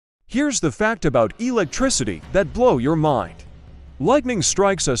Here's the fact about electricity that blow your mind. Lightning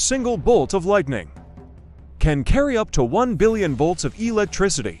strikes a single bolt of lightning can carry up to 1 billion volts of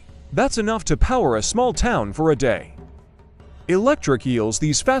electricity. That's enough to power a small town for a day. Electric eels,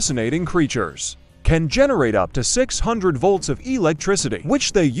 these fascinating creatures, can generate up to 600 volts of electricity,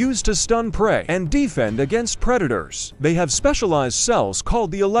 which they use to stun prey and defend against predators. They have specialized cells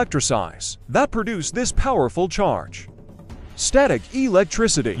called the electrocytes that produce this powerful charge. Static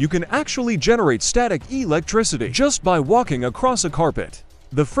electricity. You can actually generate static electricity just by walking across a carpet.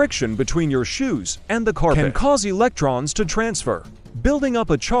 The friction between your shoes and the carpet can cause electrons to transfer, building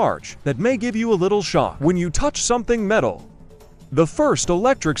up a charge that may give you a little shock when you touch something metal. The first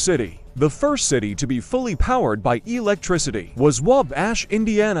electric city. The first city to be fully powered by electricity was Wabash,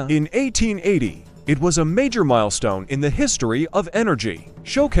 Indiana in 1880. It was a major milestone in the history of energy,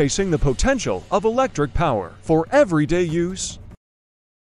 showcasing the potential of electric power for everyday use.